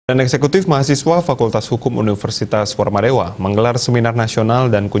Dan Eksekutif Mahasiswa Fakultas Hukum Universitas WARMADEWA menggelar Seminar Nasional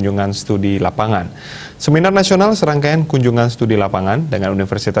dan Kunjungan Studi Lapangan. Seminar Nasional serangkaian Kunjungan Studi Lapangan dengan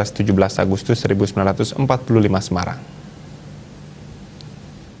Universitas 17 Agustus 1945 Semarang.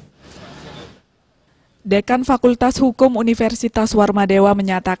 Dekan Fakultas Hukum Universitas WARMADEWA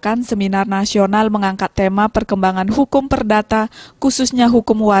menyatakan seminar nasional mengangkat tema perkembangan hukum perdata, khususnya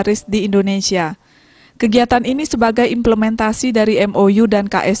hukum waris di Indonesia. Kegiatan ini sebagai implementasi dari MOU dan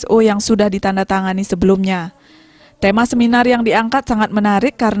KSO yang sudah ditandatangani sebelumnya. Tema seminar yang diangkat sangat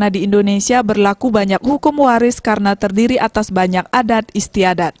menarik karena di Indonesia berlaku banyak hukum waris karena terdiri atas banyak adat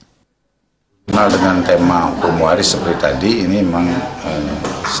istiadat. Dengan tema hukum waris seperti tadi ini memang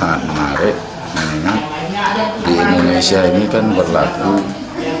sangat menarik, mengingat di Indonesia ini kan berlaku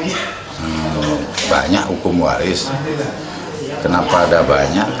banyak hukum waris. Kenapa ada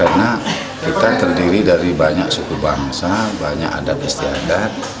banyak? Karena kita terdiri dari banyak suku bangsa, banyak adat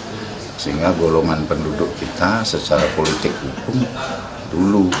istiadat, sehingga golongan penduduk kita secara politik hukum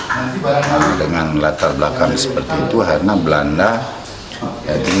dulu dengan latar belakang seperti itu karena Belanda,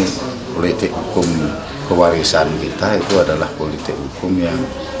 jadi politik hukum kewarisan kita itu adalah politik hukum yang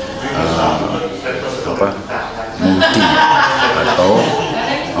multi atau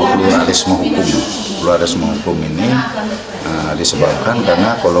pluralisme hukum. Pluralisme hukum ini disebabkan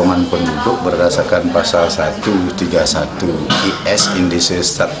karena golongan penduduk berdasarkan pasal 131 IS Indices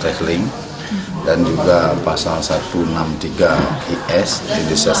Start Traveling dan juga pasal 163 IS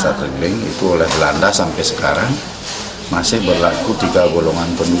Indices Start Traveling itu oleh Belanda sampai sekarang masih berlaku 3 golongan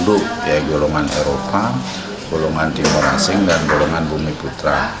penduduk, yaitu golongan Eropa, golongan Timur Asing, dan golongan Bumi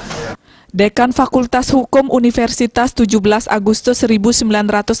Putra. Dekan Fakultas Hukum Universitas 17 Agustus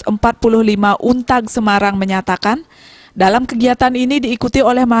 1945 Untag Semarang menyatakan, dalam kegiatan ini diikuti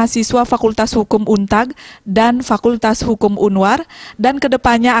oleh mahasiswa Fakultas Hukum Untag dan Fakultas Hukum Unwar, dan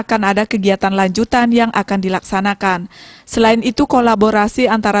kedepannya akan ada kegiatan lanjutan yang akan dilaksanakan. Selain itu, kolaborasi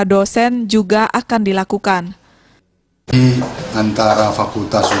antara dosen juga akan dilakukan. Antara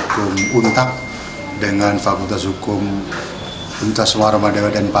Fakultas Hukum Untag dengan Fakultas Hukum Universitas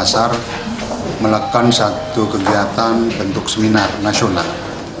WARMADEWA dan Pasar melakukan satu kegiatan bentuk seminar nasional.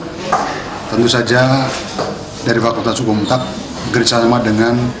 Tentu saja dari Fakultas Hukum Untag bekerjasama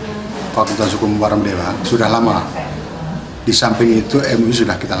dengan Fakultas Hukum WARMADEWA sudah lama. Di samping itu MUI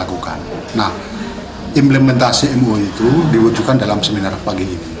sudah kita lakukan. Nah, implementasi MUI itu diwujudkan dalam seminar pagi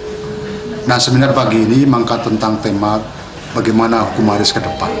ini. Nah, seminar pagi ini mengangkat tentang tema bagaimana hukum waris ke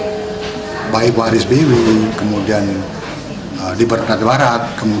depan, baik waris BW, kemudian di barat,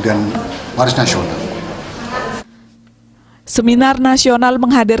 kemudian waris nasional. Seminar nasional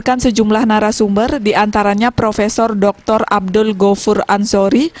menghadirkan sejumlah narasumber, diantaranya Profesor Dr. Abdul Ghafur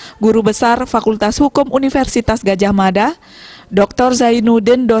Ansori, Guru Besar Fakultas Hukum Universitas Gadjah Mada, Dr.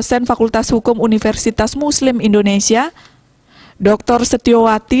 Zainuddin, dosen Fakultas Hukum Universitas Muslim Indonesia, Dr.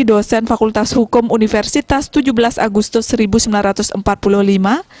 Setiowati, dosen Fakultas Hukum Universitas 17 Agustus 1945,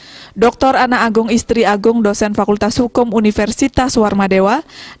 Dr. Ana Agung Istri Agung, dosen Fakultas Hukum Universitas WARMADEWA,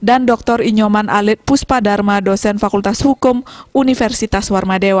 dan Dr. Inyoman Alit Puspadharma, dosen Fakultas Hukum Universitas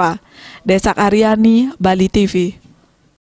WARMADEWA. Desak Aryani, Bali TV.